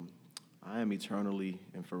I am eternally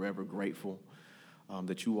and forever grateful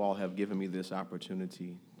that you all have given me this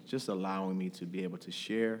opportunity, just allowing me to be able to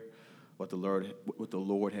share what the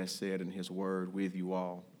Lord has said in his word with you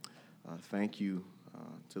all. Thank you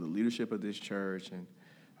to the leadership of this church, and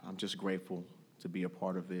I'm just grateful to be a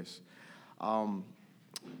part of this.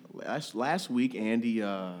 Last week, Andy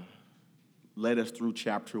led us through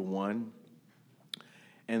chapter 1,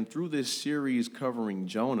 and through this series covering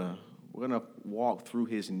Jonah, we're going to walk through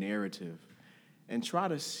his narrative and try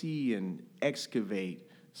to see and excavate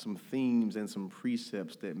some themes and some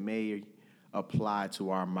precepts that may apply to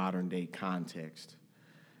our modern day context.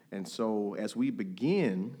 And so as we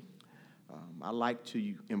begin, I'd like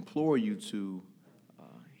to implore you to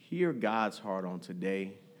hear God's heart on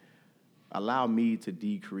today. Allow me to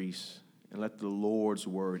decrease and let the Lord's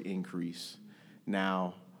word increase.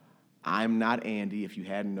 Now, I'm not Andy, if you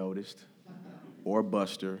hadn't noticed, or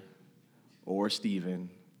Buster, or Stephen.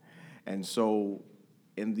 And so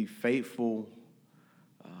in the faithful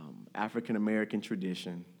African-American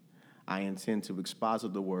tradition, I intend to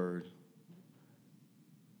exposit the word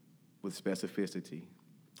with specificity.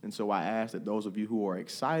 And so I ask that those of you who are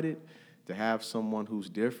excited to have someone who's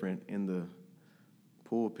different in the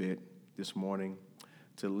pulpit this morning,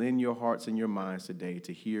 to lend your hearts and your minds today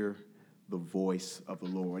to hear the voice of the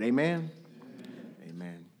Lord. Amen?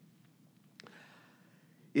 Amen.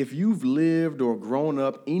 If you've lived or grown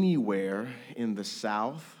up anywhere in the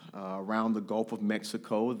South, around the Gulf of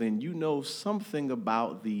Mexico, then you know something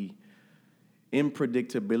about the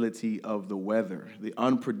unpredictability of the weather.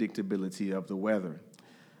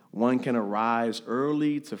 One can arise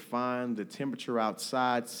early to find the temperature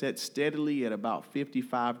outside set steadily at about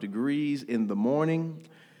 55 degrees in the morning,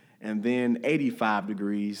 and then 85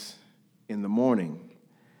 degrees in the morning.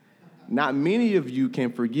 Not many of you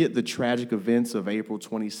can forget the tragic events of April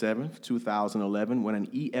 27th, 2011, when an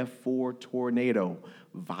EF4 tornado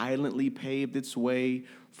violently paved its way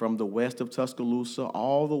from the west of Tuscaloosa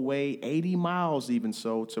all the way 80 miles even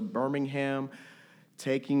so to Birmingham,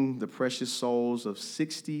 taking the precious souls of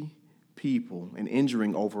 60 people and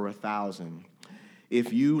injuring over 1,000.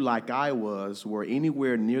 If you, like I was, were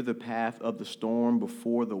anywhere near the path of the storm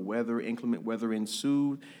before the inclement weather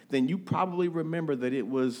ensued, then you probably remember that it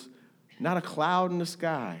was not a cloud in the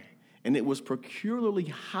sky, and it was peculiarly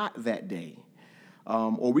hot that day.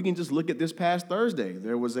 Or we can just look at this past Thursday.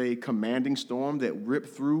 There was a commanding storm that ripped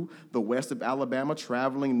through the west of Alabama,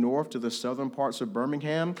 traveling north to the southern parts of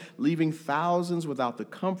Birmingham, leaving thousands without the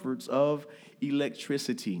comforts of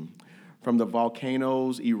electricity. From the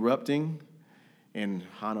volcanoes erupting in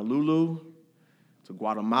Honolulu to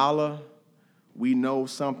Guatemala, we know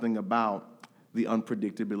something about the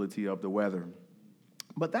unpredictability of the weather.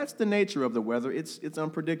 But that's the nature of the weather. It's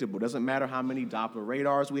unpredictable. It doesn't matter how many Doppler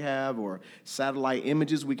radars we have or satellite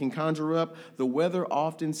images we can conjure up. The weather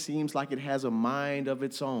often seems like it has a mind of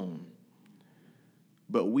its own.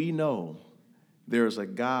 But we know there's a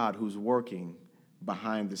God who's working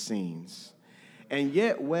behind the scenes. And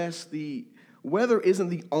yet, Wes, the weather isn't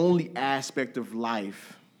the only aspect of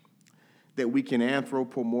life that we can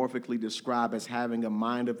anthropomorphically describe as having a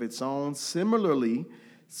mind of its own. Similarly,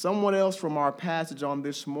 someone else from our passage on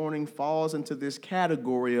this morning falls into this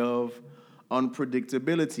category of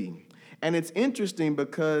unpredictability. And it's interesting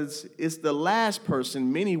because it's the last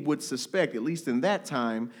person many would suspect, at least in that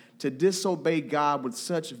time, to disobey God with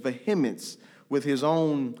such vehemence with his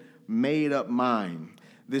own made-up mind.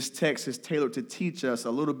 This text is tailored to teach us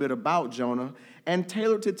a little bit about Jonah and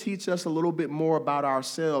tailored to teach us a little bit more about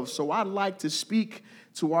ourselves. So I'd like to speak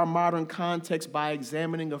to our modern context by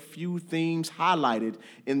examining a few themes highlighted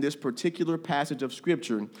in this particular passage of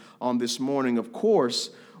Scripture on this morning. Of course,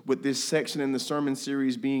 with this section in the sermon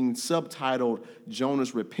series being subtitled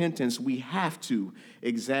Jonah's Repentance, we have to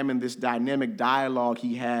examine this dynamic dialogue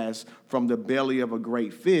he has from the belly of a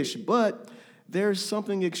great fish. But there's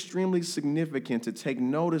something extremely significant to take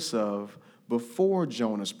notice of before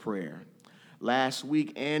Jonah's prayer. Last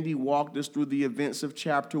week, Andy walked us through the events of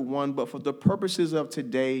chapter 1, but for the purposes of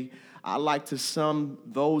today, I'd like to sum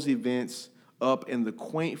those events up in the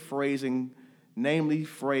quaint phrasing, namely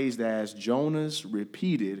phrased as Jonah's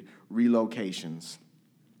repeated relocations.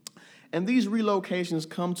 And these relocations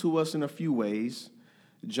come to us in a few ways.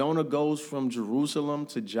 Jonah goes from Jerusalem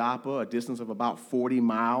to Joppa, a distance of about 40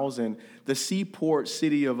 miles, and the seaport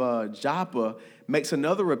city of Joppa makes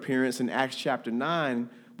another appearance in Acts chapter 9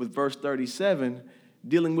 with verse 37,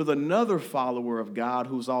 dealing with another follower of God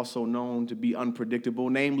who's also known to be unpredictable,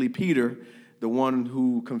 namely Peter, the one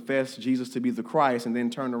who confessed Jesus to be the Christ and then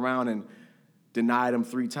turned around and denied him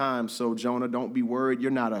 3 times. So Jonah, don't be worried, you're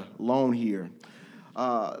not alone here.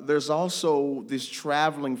 There's also this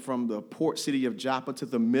traveling from the port city of Joppa to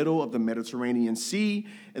the middle of the Mediterranean Sea,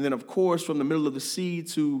 and then, of course, from the middle of the sea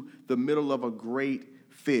to the middle of a great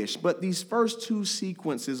fish. But these first two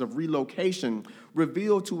sequences of relocation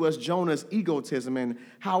reveal to us Jonah's egotism and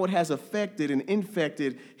how it has affected and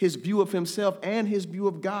infected his view of himself and his view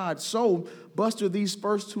of God. So, Buster, these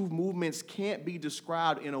first two movements can't be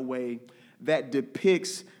described in a way that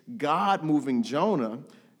depicts God moving Jonah.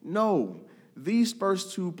 No, these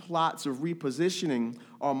first two plots of repositioning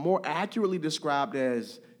are more accurately described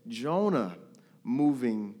as Jonah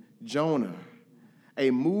moving Jonah. A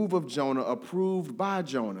move of Jonah approved by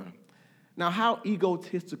Jonah. Now, how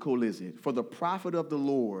egotistical is it for the prophet of the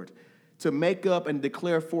Lord to make up and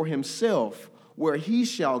declare for himself where he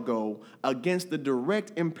shall go against the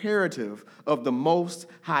direct imperative of the Most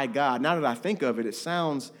High God? Now that I think of it, it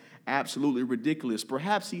sounds absolutely ridiculous.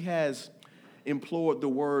 Perhaps he has implored the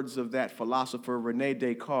words of that philosopher Rene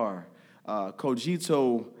Descartes,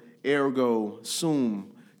 cogito ergo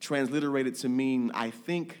sum, transliterated to mean I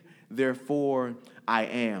think, therefore I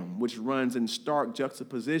am, which runs in stark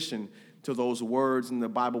juxtaposition to those words in the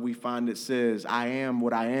Bible we find that says, I am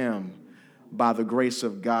what I am by the grace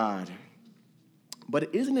of God.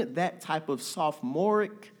 But isn't it that type of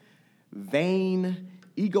sophomoric, vain,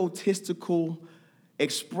 egotistical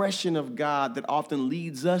expression of God that often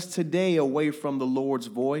leads us today away from the Lord's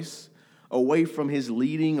voice, away from his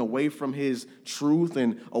leading, away from his truth,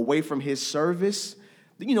 and away from his service?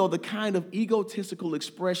 You know, the kind of egotistical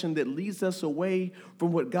expression that leads us away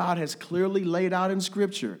from what God has clearly laid out in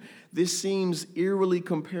Scripture. This seems eerily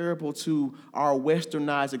comparable to our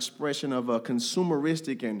westernized expression of a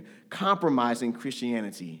consumeristic and compromising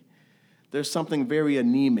Christianity. There's something very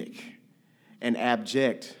anemic and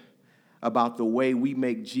abject about the way we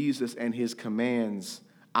make Jesus and his commands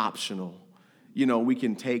optional. You know, we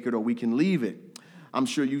can take it or we can leave it. I'm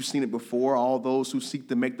sure you've seen it before. All those who seek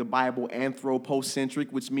to make the Bible anthropocentric,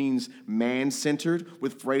 which means man-centered,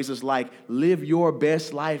 with phrases like, live your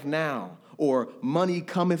best life now, or money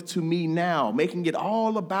cometh to me now, making it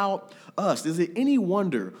all about us. Is it any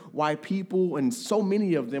wonder why people, and so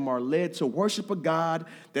many of them, are led to worship a God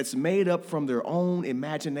that's made up from their own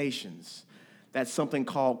imaginations? That's something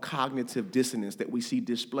called cognitive dissonance that we see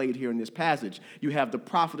displayed here in this passage. You have the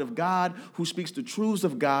prophet of God who speaks the truths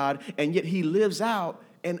of God, and yet he lives out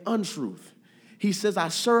an untruth. He says, I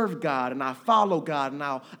serve God and I follow God, and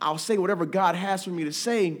I'll say whatever God has for me to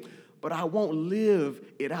say, but I won't live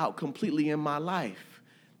it out completely in my life.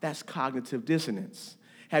 That's cognitive dissonance.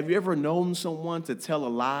 Have you ever known someone to tell a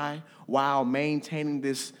lie while maintaining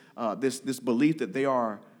this belief that they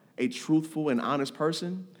are a truthful and honest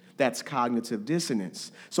person? That's cognitive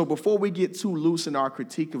dissonance. So before we get too loose in our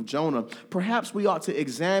critique of Jonah, perhaps we ought to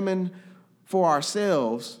examine for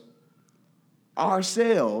ourselves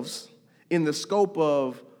in the scope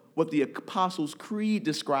of what the Apostles' Creed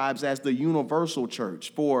describes as the universal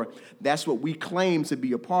church, for that's what we claim to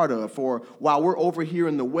be a part of. For while we're over here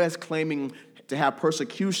in the West claiming to have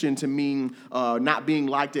persecution to mean not being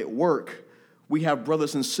liked at work, we have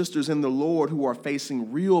brothers and sisters in the Lord who are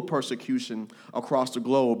facing real persecution across the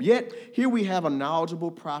globe. Yet, here we have a knowledgeable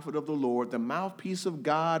prophet of the Lord, the mouthpiece of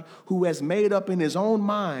God, who has made up in his own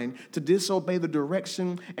mind to disobey the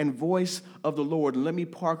direction and voice of the Lord. And let me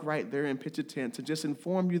park right there and pitch a tent to just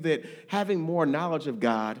inform you that having more knowledge of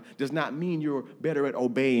God does not mean you're better at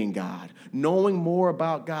obeying God. Knowing more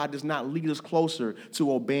about God does not lead us closer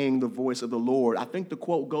to obeying the voice of the Lord. I think the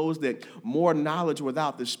quote goes that more knowledge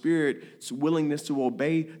without the Spirit's willingness to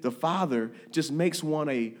obey the Father just makes one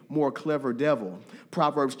a more clever devil.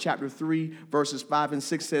 Proverbs chapter 3, verses 5 and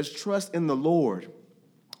 6 says, trust in the Lord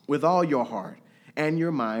with all your heart and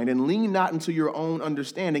your mind, and lean not into your own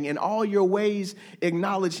understanding. In all your ways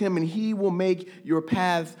acknowledge him, and he will make your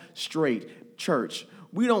path straight. Church,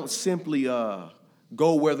 we don't simply go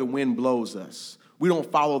where the wind blows us. We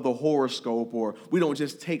don't follow the horoscope, or we don't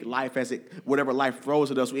just take life as whatever life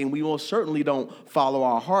throws at us. And we most certainly don't follow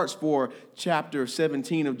our hearts, for chapter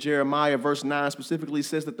 17 of Jeremiah, verse 9 specifically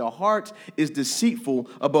says that the heart is deceitful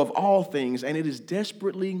above all things, and it is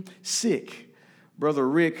desperately sick. Brother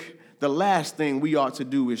Rick, the last thing we ought to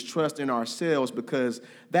do is trust in ourselves, because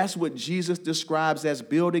that's what Jesus describes as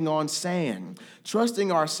building on sand.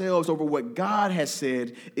 Trusting ourselves over what God has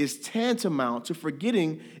said is tantamount to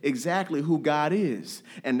forgetting exactly who God is.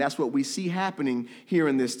 And that's what we see happening here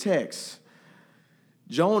in this text.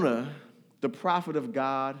 Jonah, the prophet of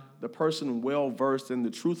God, the person well-versed in the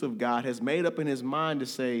truth of God, has made up in his mind to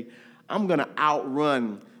say, I'm going to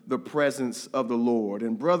outrun the presence of the Lord.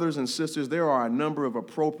 And brothers and sisters, there are a number of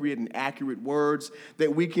appropriate and accurate words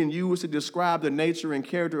that we can use to describe the nature and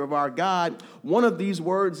character of our God. One of these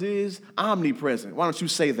words is omnipresent. Why don't you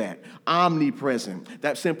say that? Omnipresent.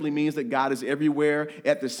 That simply means that God is everywhere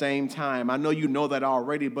at the same time. I know you know that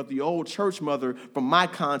already, but the old church mother, from my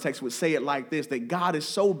context, would say it like this, that God is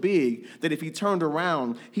so big that if he turned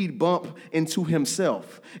around, he'd bump into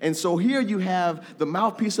himself. And so here you have the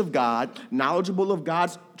mouthpiece of God, knowledgeable of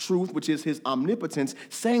God's truth, which is his omnipotence,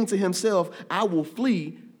 saying to himself, I will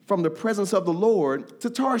flee from the presence of the Lord to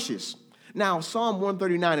Tarshish. Now, Psalm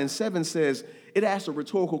 139:7 says, it asks a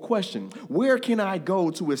rhetorical question. Where can I go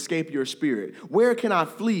to escape your spirit? Where can I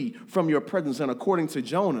flee from your presence? And according to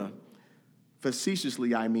Jonah,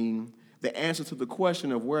 facetiously, I mean, the answer to the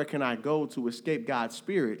question of where can I go to escape God's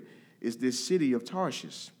spirit is this city of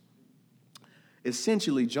Tarshish.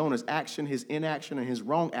 Essentially, Jonah's action, his inaction, and his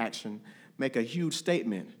wrong action make a huge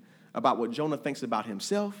statement about what Jonah thinks about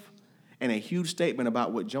himself and a huge statement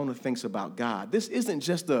about what Jonah thinks about God. This isn't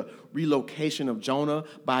just a relocation of Jonah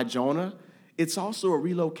by Jonah. It's also a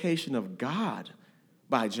relocation of God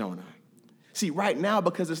by Jonah. See, right now,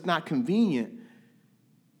 because it's not convenient,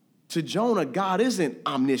 to Jonah, God isn't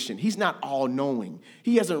omniscient. He's not all-knowing.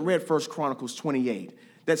 He hasn't read 1 Chronicles 28.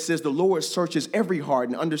 That says the Lord searches every heart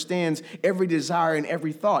and understands every desire and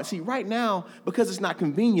every thought. See, right now, because it's not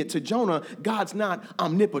convenient to Jonah, God's not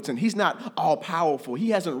omnipotent. He's not all-powerful.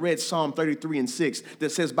 He hasn't read Psalm 33:6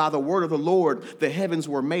 that says, by the word of the Lord, the heavens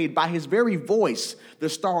were made. By his very voice, the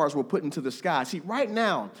stars were put into the sky. See, right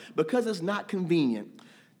now, because it's not convenient,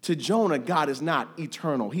 to Jonah, God is not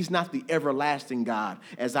eternal. He's not the everlasting God,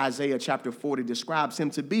 as Isaiah chapter 40 describes him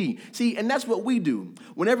to be. See, and that's what we do.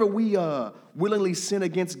 Whenever we willingly sin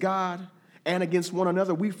against God and against one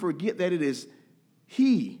another, we forget that it is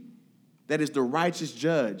he that is the righteous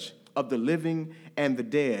judge of the living and the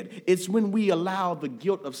dead. It's when we allow the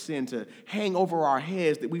guilt of sin to hang over our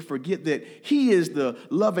heads that we forget that he is the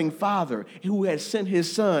loving Father who has sent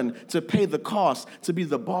his Son to pay the cost, to be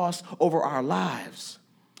the boss over our lives.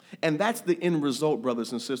 And that's the end result,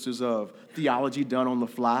 brothers and sisters, of theology done on the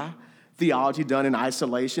fly, theology done in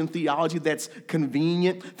isolation, theology that's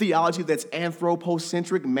convenient, theology that's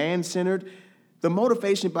anthropocentric, man-centered. The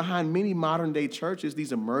motivation behind many modern-day churches,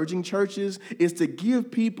 these emerging churches, is to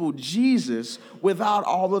give people Jesus without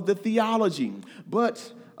all of the theology.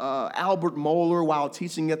 But Albert Mohler, while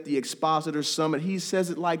teaching at the Expositor Summit, he says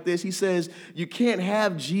it like this. He says, you can't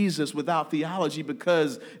have Jesus without theology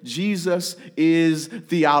because Jesus is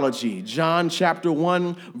theology. John chapter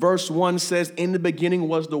 1, verse 1 says, in the beginning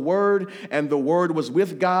was the Word, and the Word was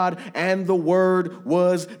with God, and the Word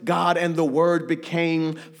was God, and the Word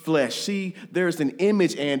became flesh. See, there's an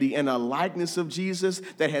image, Andy, and a likeness of Jesus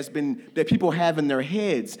that people have in their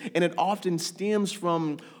heads, and it often stems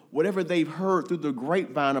from whatever they've heard through the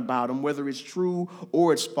grapevine about him, whether it's true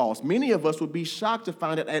or it's false. Many of us would be shocked to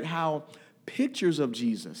find out at how pictures of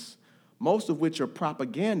Jesus, most of which are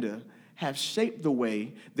propaganda, have shaped the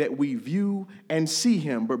way that we view and see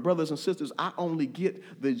him. But brothers and sisters, I only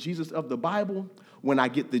get the Jesus of the Bible when I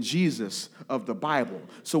get the Jesus of the Bible.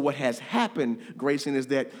 So what has happened, Grayson, is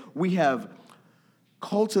that we have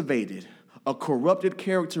cultivated a corrupted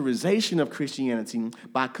characterization of Christianity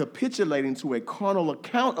by capitulating to a carnal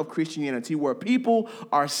account of Christianity where people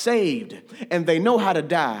are saved and they know how to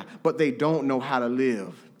die, but they don't know how to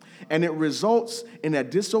live. And it results in a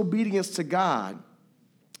disobedience to God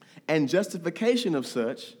and justification of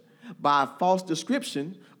such by a false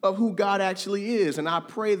description of who God actually is. And I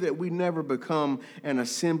pray that we never become an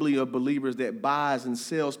assembly of believers that buys and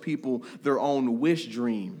sells people their own wish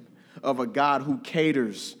dream of a God who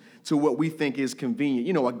caters to what we think is convenient.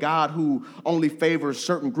 You know, a God who only favors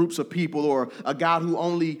certain groups of people, or a God who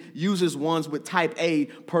only uses ones with type A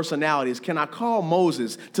personalities. Can I call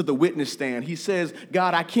Moses to the witness stand? He says,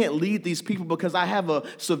 God, I can't lead these people because I have a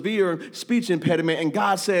severe speech impediment. And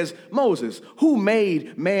God says, Moses, who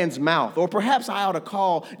made man's mouth? Or perhaps I ought to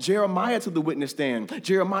call Jeremiah to the witness stand.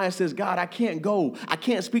 Jeremiah says, God, I can't go. I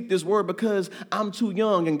can't speak this word because I'm too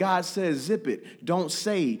young. And God says, zip it. Don't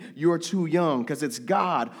say you're too young, because it's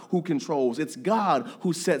God who controls. It's God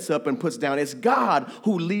who sets up and puts down. It's God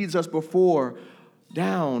who leads us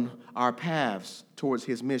down our paths towards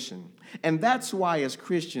his mission. And that's why as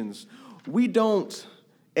Christians, we don't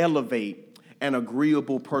elevate an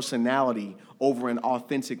agreeable personality over an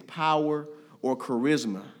authentic power or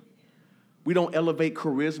charisma. We don't elevate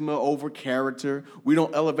charisma over character. We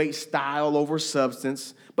don't elevate style over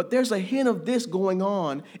substance. But there's a hint of this going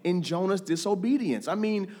on in Jonah's disobedience. I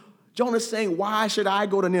mean, Jonah's saying, why should I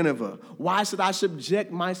go to Nineveh? Why should I subject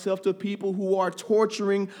myself to people who are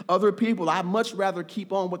torturing other people? I'd much rather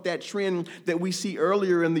keep on with that trend that we see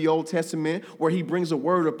earlier in the Old Testament where he brings a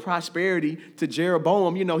word of prosperity to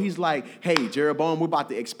Jeroboam. He's like, hey, Jeroboam, we're about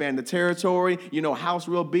to expand the territory. House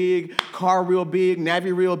real big, car real big,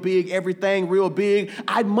 navy real big, everything real big.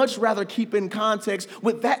 I'd much rather keep in context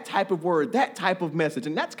with that type of word, that type of message.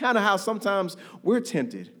 And that's kind of how sometimes we're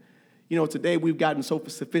tempted. Today we've gotten so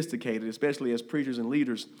sophisticated, especially as preachers and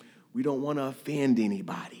leaders, we don't want to offend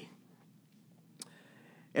anybody.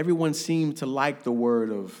 Everyone seemed to like the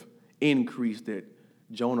word of increase that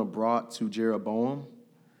Jonah brought to Jeroboam.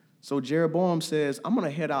 So Jeroboam says, I'm going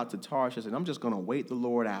to head out to Tarshish and I'm just going to wait the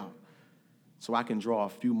Lord out so I can draw a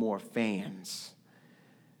few more fans.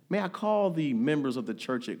 May I call the members of the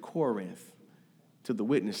church at Corinth to the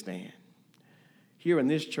witness stand? Here in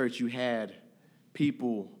this church, you had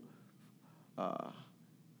people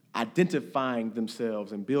identifying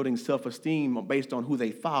themselves and building self-esteem based on who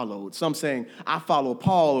they followed. Some saying, I follow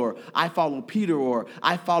Paul, or I follow Peter, or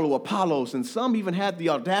I follow Apollos. And some even had the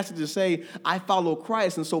audacity to say, I follow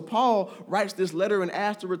Christ. And so Paul writes this letter and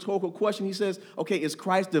asks a rhetorical question. He says, okay, is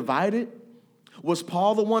Christ divided? Was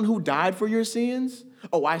Paul the one who died for your sins?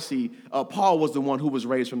 Oh, I see. Paul was the one who was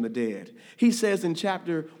raised from the dead. He says in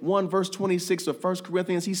chapter 1, verse 26 of 1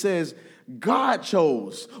 Corinthians, he says, God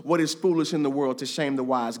chose what is foolish in the world to shame the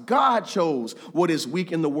wise. God chose what is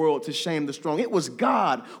weak in the world to shame the strong. It was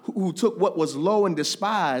God who took what was low and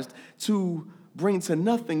despised to bring to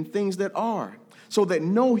nothing things that are, so that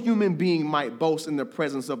no human being might boast in the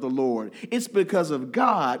presence of the Lord. It's because of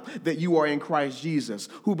God that you are in Christ Jesus,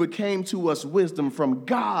 who became to us wisdom from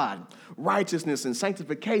God, righteousness and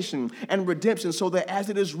sanctification and redemption, so that as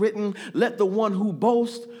it is written, let the one who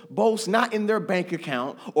boasts, boast not in their bank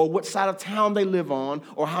account or what side of town they live on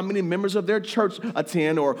or how many members of their church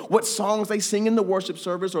attend or what songs they sing in the worship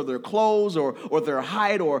service or their clothes or their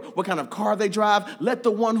height or what kind of car they drive. Let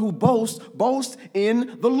the one who boasts, boast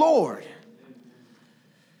in the Lord.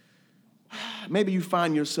 Maybe you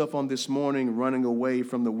find yourself on this morning running away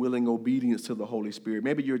from the willing obedience to the Holy Spirit.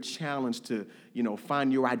 Maybe you're challenged to,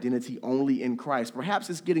 find your identity only in Christ. Perhaps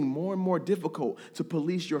it's getting more and more difficult to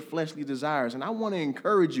police your fleshly desires. And I want to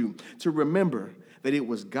encourage you to remember that it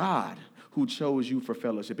was God who chose you for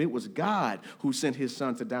fellowship. It was God who sent his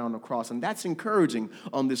son to die on the cross. And that's encouraging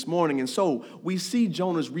on this morning. And so we see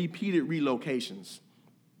Jonah's repeated relocations,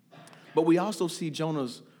 but we also see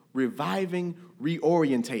Jonah's reviving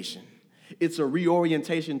reorientation. It's a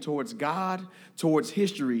reorientation towards God, towards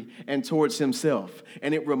history, and towards himself.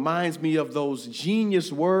 And it reminds me of those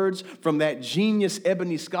genius words from that genius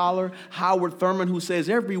ebony scholar, Howard Thurman, who says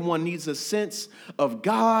everyone needs a sense of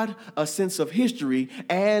God, a sense of history,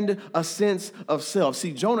 and a sense of self.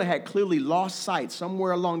 See, Jonah had clearly lost sight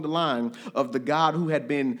somewhere along the line of the God who had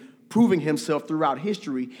been proving himself throughout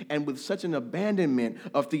history, and with such an abandonment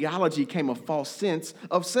of theology came a false sense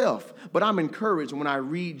of self. But I'm encouraged when I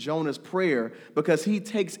read Jonah's prayer because he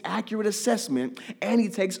takes accurate assessment and he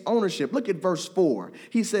takes ownership. Look at verse 4.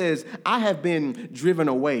 He says, I have been driven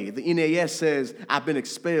away. The NAS says, I've been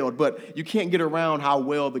expelled, but you can't get around how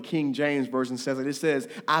well the King James Version says it. It says,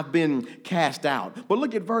 I've been cast out. But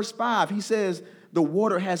look at verse 5. He says, the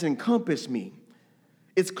water has encompassed me.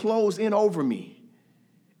 It's closed in over me.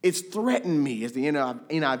 It's threatened me, as the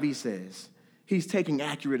NIV says. He's taking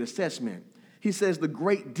accurate assessment. He says, the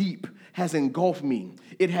great deep has engulfed me.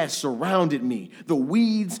 It has surrounded me. The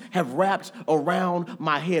weeds have wrapped around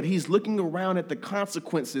my head. He's looking around at the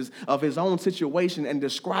consequences of his own situation and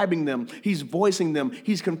describing them. He's voicing them.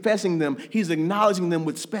 He's confessing them. He's acknowledging them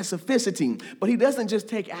with specificity. But he doesn't just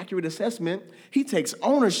take accurate assessment. He takes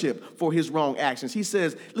ownership for his wrong actions. He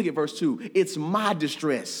says, look at verse 2, it's my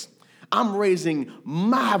distress. I'm raising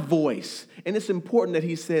my voice. And it's important that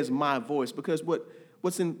he says my voice, because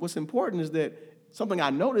what's important is that something I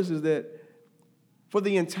noticed is that for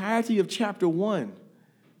the entirety of chapter 1,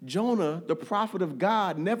 Jonah, the prophet of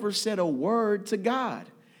God, never said a word to God.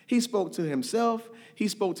 He spoke to himself. He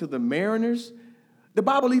spoke to the mariners. The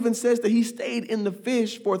Bible even says that he stayed in the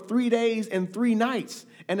fish for 3 days and 3 nights.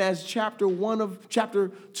 And as chapter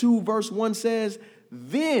 2, verse 1 says,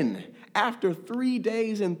 then after 3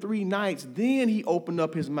 days and 3 nights, then he opened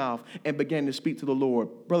up his mouth and began to speak to the Lord.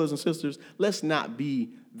 Brothers and sisters, let's not be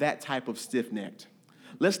that type of stiff-necked.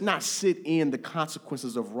 Let's not sit in the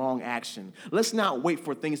consequences of wrong action. Let's not wait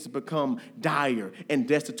for things to become dire and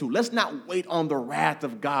destitute. Let's not wait on the wrath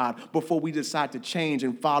of God before we decide to change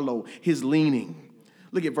and follow his leaning.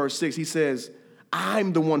 Look at verse 6. He says,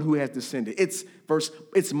 I'm the one who has descended.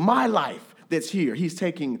 It's my life that's here. He's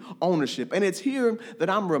taking ownership. And it's here that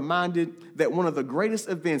I'm reminded that one of the greatest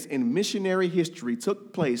events in missionary history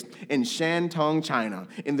took place in Shantung, China,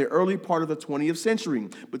 in the early part of the 20th century,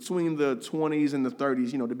 between the 20s and the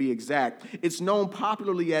 30s, to be exact. It's known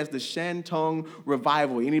popularly as the Shantung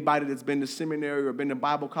Revival. Anybody that's been to seminary or been to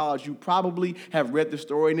Bible college, you probably have read the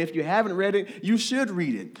story. And if you haven't read it, you should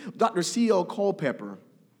read it. Dr. C.L. Culpepper,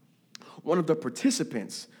 one of the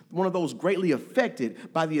participants, one of those greatly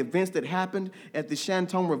affected by the events that happened at the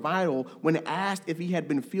Shantung Revival, when asked if he had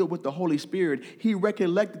been filled with the Holy Spirit, he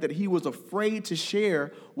recollected that he was afraid to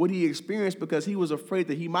share what he experienced because he was afraid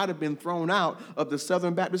that he might have been thrown out of the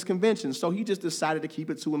Southern Baptist Convention. So he just decided to keep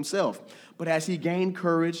it to himself. But as he gained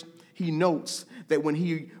courage, he notes that when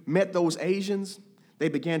he met those Asians, they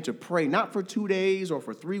began to pray, not for 2 days or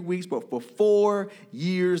for 3 weeks, but for 4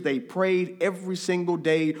 years. They prayed every single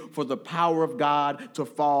day for the power of God to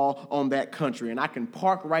fall on that country. And I can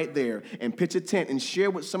park right there and pitch a tent and share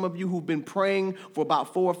with some of you who've been praying for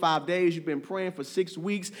about 4 or 5 days. You've been praying for 6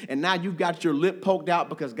 weeks, and now you've got your lip poked out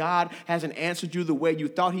because God hasn't answered you the way you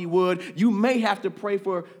thought he would. You may have to pray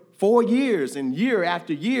for 4 years and year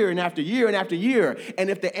after year and after year and after year.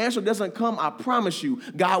 And if the answer doesn't come, I promise you,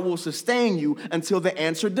 God will sustain you until the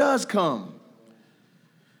answer does come.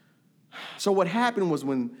 So what happened was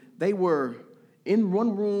when they were in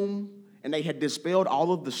one room and they had dispelled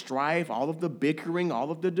all of the strife, all of the bickering,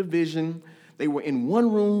 all of the division, they were in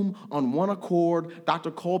one room on one accord.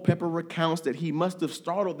 Dr. Culpepper recounts that he must have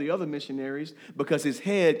startled the other missionaries because his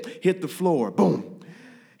head hit the floor. Boom.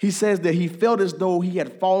 He says that he felt as though he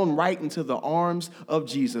had fallen right into the arms of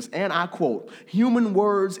Jesus. And I quote, "Human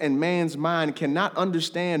words and man's mind cannot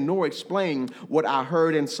understand nor explain what I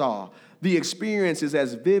heard and saw. The experience is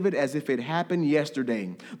as vivid as if it happened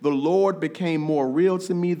yesterday. The Lord became more real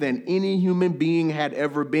to me than any human being had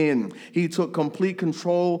ever been. He took complete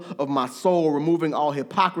control of my soul, removing all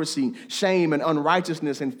hypocrisy, shame, and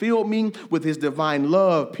unrighteousness, and filled me with his divine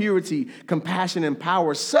love, purity, compassion, and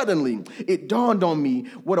power. Suddenly, it dawned on me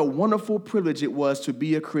what a wonderful privilege it was to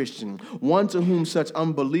be a Christian, one to whom such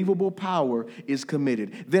unbelievable power is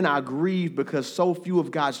committed. Then I grieved because so few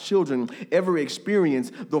of God's children ever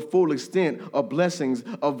experience the full extent of blessings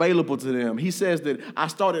available to them." He says that I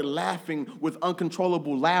started laughing with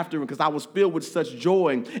uncontrollable laughter because I was filled with such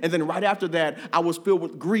joy. And then right after that, I was filled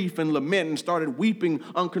with grief and lament and started weeping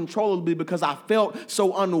uncontrollably because I felt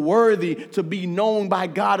so unworthy to be known by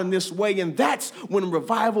God in this way. And that's when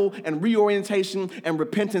revival and reorientation and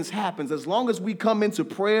repentance happens. As long as we come into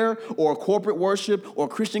prayer or corporate worship or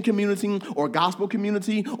Christian community or gospel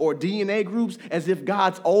community or DNA groups as if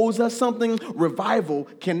God owes us something, revival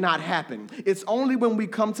cannot happen. It's only when we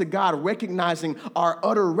come to God recognizing our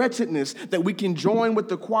utter wretchedness that we can join with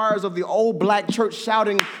the choirs of the old black church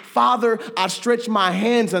shouting, "Father, I stretch my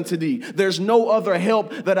hands unto thee. There's no other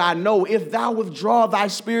help that I know. If thou withdraw thy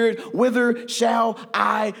spirit, whither shall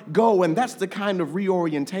I go?" And that's the kind of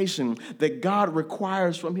reorientation that God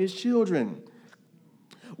requires from his children.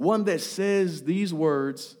 One that says these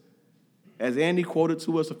words, as Andy quoted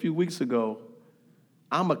to us a few weeks ago,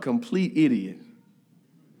 "I'm a complete idiot.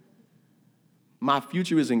 My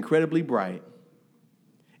future is incredibly bright,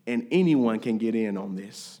 and anyone can get in on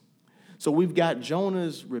this." So we've got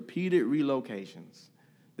Jonah's repeated relocations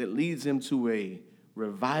that leads him to a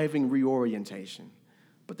reviving reorientation.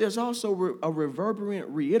 But there's also a reverberant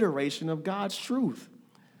reiteration of God's truth.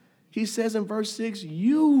 He says in verse 6,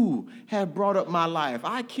 "You have brought up my life."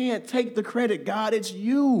 I can't take the credit, God. It's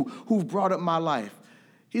you who've brought up my life.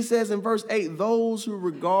 He says in verse 8, "Those who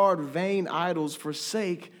regard vain idols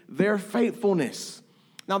forsake their faithfulness."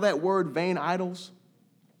 Now that word vain idols,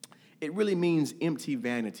 it really means empty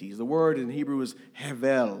vanities. The word in Hebrew is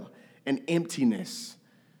hevel, an emptiness.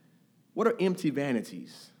 What are empty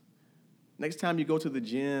vanities? Next time you go to the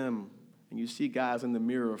gym and you see guys in the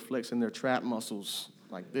mirror flexing their trap muscles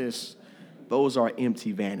like this, those are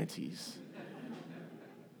empty vanities.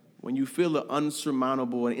 When you feel an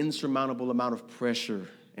insurmountable amount of pressure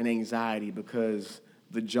and anxiety because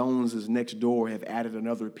the Joneses next door have added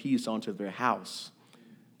another piece onto their house,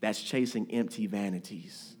 that's chasing empty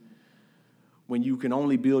vanities. When you can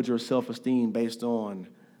only build your self-esteem based on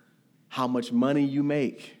how much money you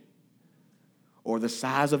make or the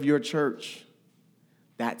size of your church,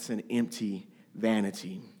 that's an empty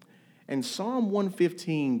vanity. And Psalm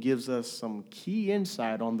 115 gives us some key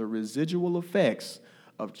insight on the residual effects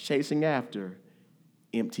of chasing after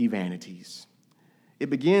empty vanities. It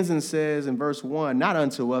begins and says in verse 1, "Not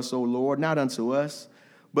unto us, O Lord, not unto us,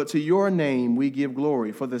 but to your name we give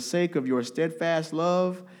glory, for the sake of your steadfast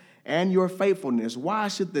love and your faithfulness. Why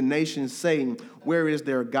should the nations say, where is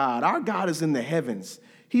their God? Our God is in the heavens.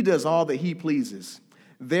 He does all that he pleases.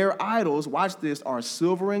 Their idols, watch this, are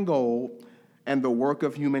silver and gold and the work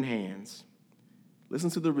of human hands. Listen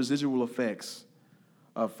to the residual effects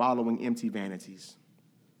of following empty vanities.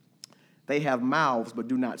 They have mouths but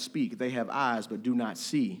do not speak. They have eyes but do not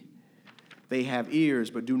see. They have ears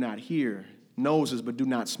but do not hear. Noses but do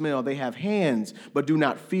not smell. They have hands but do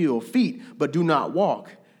not feel. Feet but do not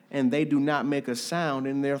walk. And they do not make a sound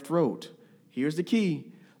in their throat. Here's the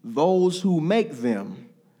key. Those who make them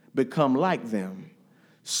become like them.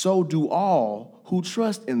 So do all who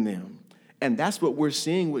trust in them. And that's what we're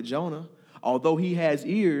seeing with Jonah. Although he has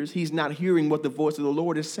ears, he's not hearing what the voice of the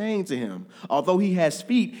Lord is saying to him. Although he has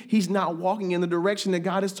feet, he's not walking in the direction that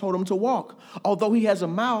God has told him to walk. Although he has a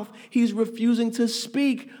mouth, he's refusing to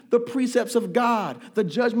speak the precepts of God, the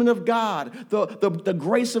judgment of God, the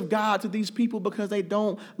grace of God to these people because they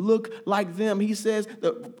don't look like them. He says,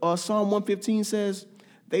 Psalm 115 says,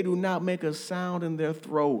 they do not make a sound in their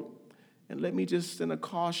throat. And let me just send a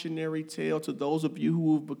cautionary tale to those of you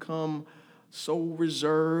who have become so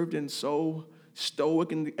reserved and so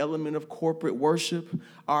stoic in the element of corporate worship.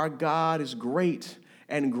 Our God is great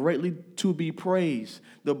and greatly to be praised.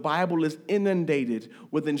 The Bible is inundated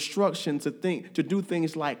with instruction to do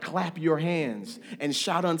things like clap your hands and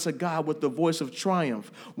shout unto God with the voice of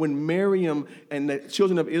triumph. When Miriam and the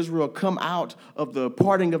children of Israel come out of the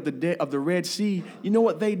parting of the Red Sea, you know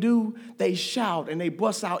what they do? They shout and they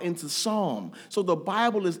bust out into psalm. So the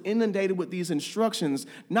Bible is inundated with these instructions,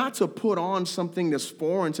 not to put on something that's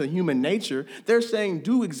foreign to human nature. They're saying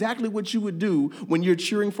do exactly what you would do when you're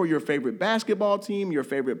cheering for your favorite basketball team, your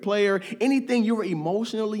favorite player. Anything you're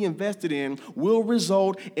emotionally invested in will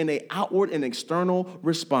result in an outward and external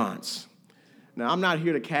response. Now, I'm not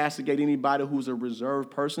here to castigate anybody who's a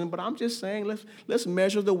reserved person, but I'm just saying let's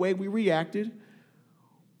measure the way we reacted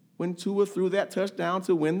when Tua threw that touchdown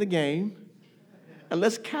to win the game. And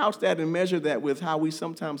let's couch that and measure that with how we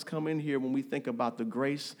sometimes come in here when we think about the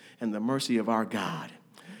grace and the mercy of our God.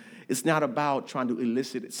 It's not about trying to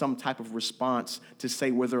elicit some type of response to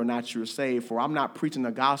say whether or not you're saved, for I'm not preaching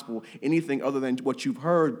the gospel, anything other than what you've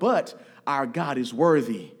heard, but our God is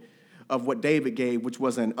worthy of what David gave, which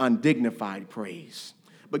was an undignified praise.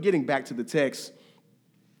 But getting back to the text,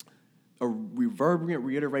 a reverberant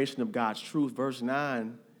reiteration of God's truth, verse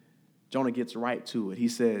 9, Jonah gets right to it. He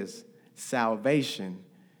says, salvation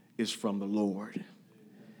is from the Lord.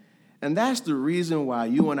 And that's the reason why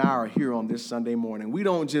you and I are here on this Sunday morning. We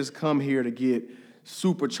don't just come here to get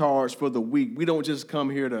supercharged for the week. We don't just come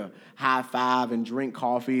here to high five and drink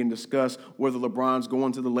coffee and discuss whether LeBron's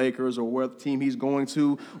going to the Lakers or what team he's going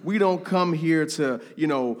to. We don't come here to,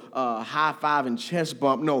 high five and chest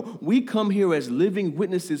bump. No, we come here as living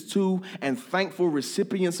witnesses to and thankful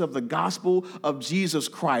recipients of the gospel of Jesus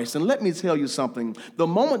Christ. And let me tell you something. The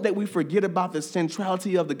moment that we forget about the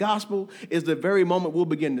centrality of the gospel is the very moment we'll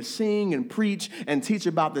begin to sing and preach and teach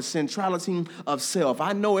about the centrality of self.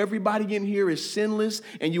 I know everybody in here is sinless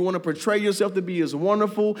and you want to portray yourself to be as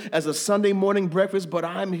wonderful as a Sunday morning breakfast, but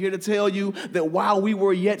I'm here to tell you that while we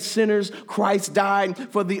were yet sinners, Christ died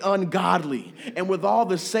for the ungodly. And with all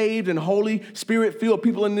the saved and Holy Spirit-filled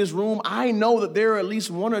people in this room, I know that there are at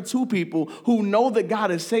least one or two people who know that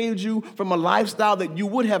God has saved you from a lifestyle that you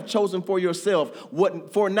would have chosen for yourself,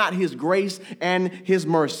 for not his grace and his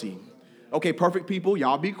mercy. Okay, perfect people,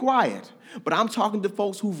 y'all be quiet. But I'm talking to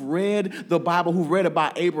folks who've read the Bible, who've read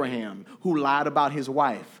about Abraham, who lied about his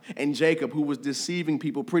wife, and Jacob, who was deceiving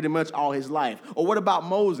people pretty much all his life. Or what about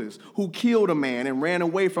Moses, who killed a man and ran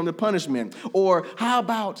away from the punishment? Or how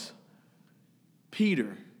about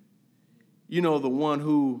Peter, the one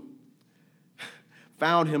who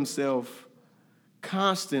found himself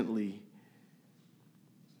constantly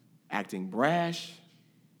acting brash,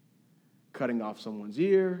 cutting off someone's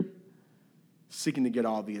ear, seeking to get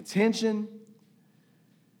all the attention.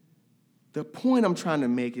 The point I'm trying to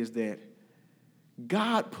make is that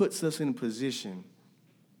God puts us in position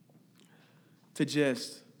to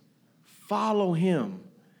just follow him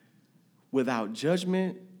without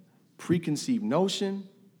judgment, preconceived notion,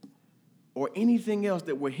 or anything else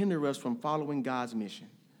that will hinder us from following God's mission.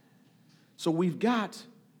 So we've got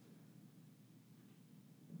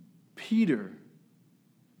Peter,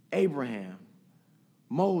 Abraham,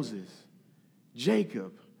 Moses,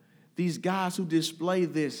 Jacob, these guys who display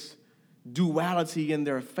this duality in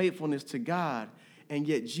their faithfulness to God, and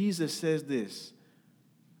yet Jesus says this,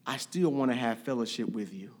 I still want to have fellowship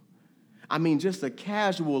with you. I mean, just a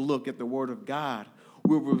casual look at the Word of God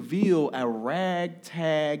will reveal a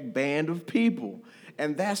ragtag band of people,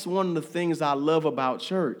 and that's one of the things I love about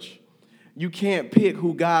church. You can't pick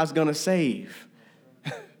who God's going to save.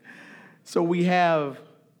 So we have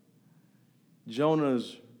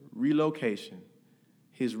Jonah's relocation,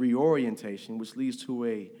 his reorientation, which leads to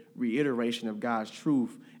a reiteration of God's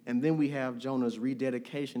truth. And then we have Jonah's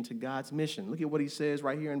rededication to God's mission. Look at what he says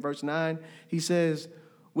right here in verse 9. He says,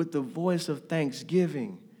 with the voice of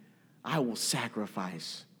thanksgiving, I will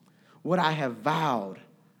sacrifice. What I have vowed,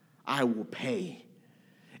 I will pay.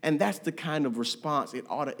 And that's the kind of response it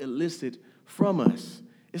ought to elicit from us.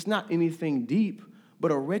 It's not anything deep,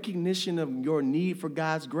 but a recognition of your need for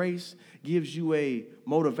God's grace gives you a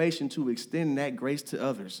motivation to extend that grace to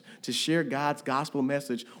others, to share God's gospel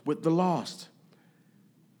message with the lost.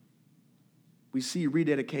 We see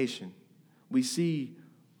rededication. We see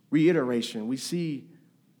reiteration. We see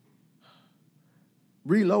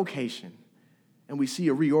relocation. And we see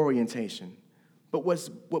a reorientation. But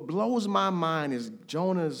what blows my mind is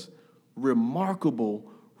Jonah's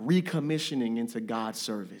remarkable recommissioning into God's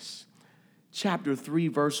service. Chapter 3,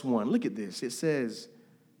 verse 1. Look at this. It says,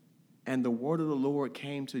 and the word of the Lord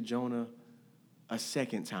came to Jonah a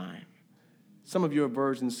second time. Some of your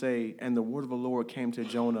versions say, and the word of the Lord came to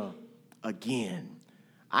Jonah again.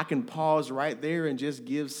 I can pause right there and just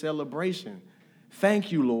give celebration.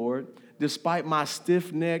 Thank you, Lord. Despite my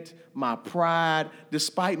stiff-necked, my pride,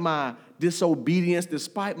 despite my disobedience,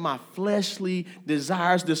 despite my fleshly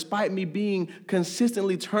desires, despite me being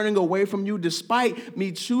consistently turning away from you, despite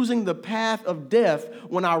me choosing the path of death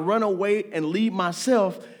when I run away and leave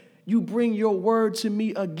myself, you bring your word to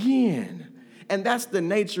me again. And that's the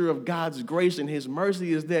nature of God's grace and his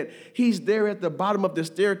mercy, is that he's there at the bottom of the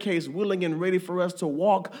staircase, willing and ready for us to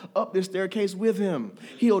walk up the staircase with him.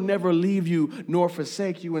 He'll never leave you nor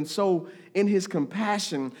forsake you. And so in his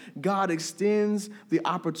compassion, God extends the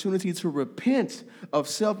opportunity to repent of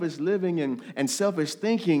selfish living and selfish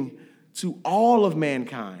thinking to all of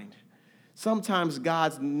mankind. Sometimes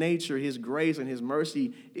God's nature, his grace and his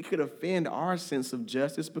mercy, it could offend our sense of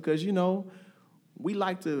justice because, we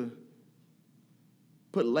like to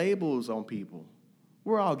put labels on people.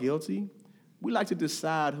 We're all guilty. We like to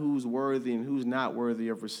decide who's worthy and who's not worthy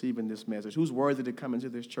of receiving this message, who's worthy to come into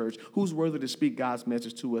this church, who's worthy to speak God's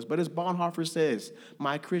message to us. But as Bonhoeffer says,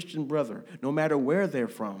 my Christian brother, no matter where they're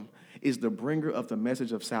from, is the bringer of the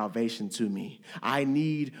message of salvation to me. I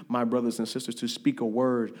need my brothers and sisters to speak a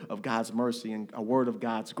word of God's mercy and a word of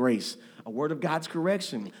God's grace, a word of God's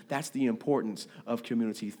correction. That's the importance of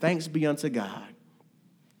community. Thanks be unto God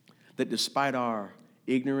that despite our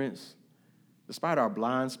ignorance, despite our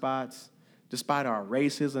blind spots, despite our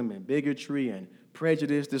racism and bigotry and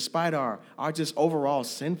prejudice, despite our just overall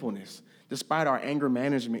sinfulness, despite our anger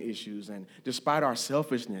management issues, and despite our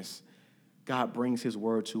selfishness, God brings his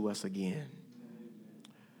word to us again.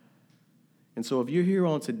 And so if you're here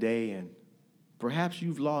on today and perhaps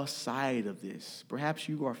you've lost sight of this, perhaps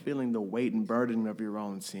you are feeling the weight and burden of your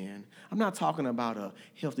own sin. I'm not talking about a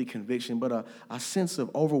healthy conviction, but a sense of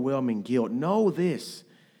overwhelming guilt. Know this,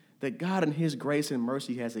 that God in his grace and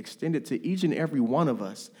mercy has extended to each and every one of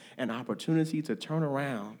us an opportunity to turn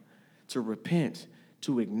around, to repent,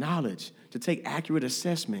 to acknowledge, to take accurate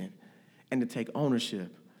assessment, and to take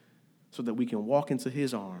ownership so that we can walk into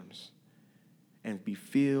his arms and be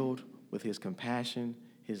filled with his compassion,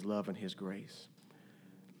 his love, and his grace.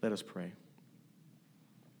 Let us pray.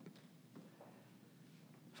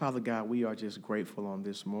 Father God, we are just grateful on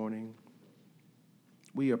this morning.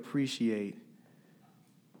 We appreciate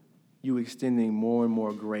you extending more and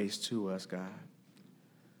more grace to us, God.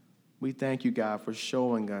 We thank you, God, for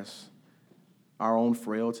showing us our own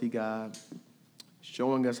frailty, God,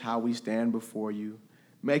 showing us how we stand before you,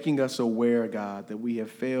 making us aware, God, that we have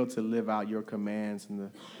failed to live out your commands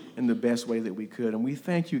in the best way that we could. And we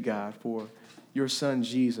thank you, God, for your son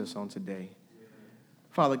Jesus on today.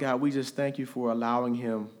 Father God, we just thank you for allowing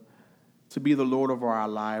him to be the Lord of our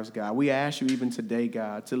lives, God. We ask you even today,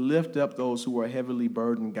 God, to lift up those who are heavily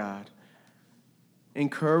burdened, God.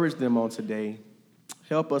 Encourage them on today.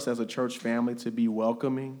 Help us as a church family to be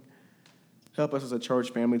welcoming. Help us as a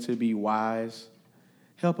church family to be wise.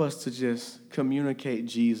 Help us to just communicate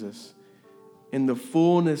Jesus in the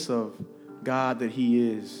fullness of God that he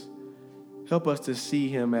is. Help us to see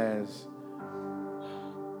him as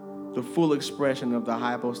the full expression of the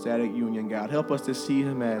hypostatic union, God. Help us to see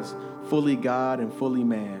him as fully God and fully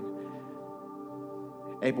man,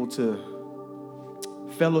 able to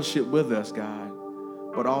fellowship with us, God,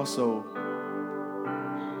 but also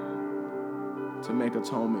to make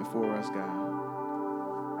atonement for us,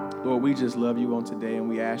 God. Lord, we just love you on today, and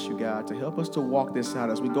we ask you, God, to help us to walk this out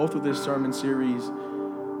as we go through this sermon series.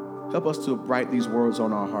 Help us to write these words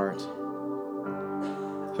on our heart.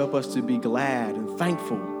 Help us to be glad and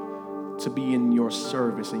thankful to be in your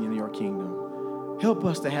service and in your kingdom. Help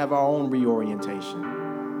us to have our own reorientation.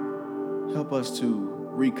 Help us to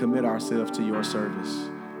recommit ourselves to your service.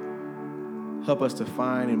 Help us to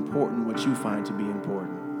find important what you find to be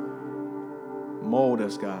important. Mold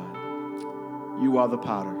us, God. You are the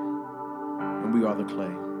potter, and we are the clay.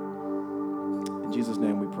 In Jesus'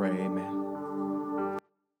 name we pray, amen.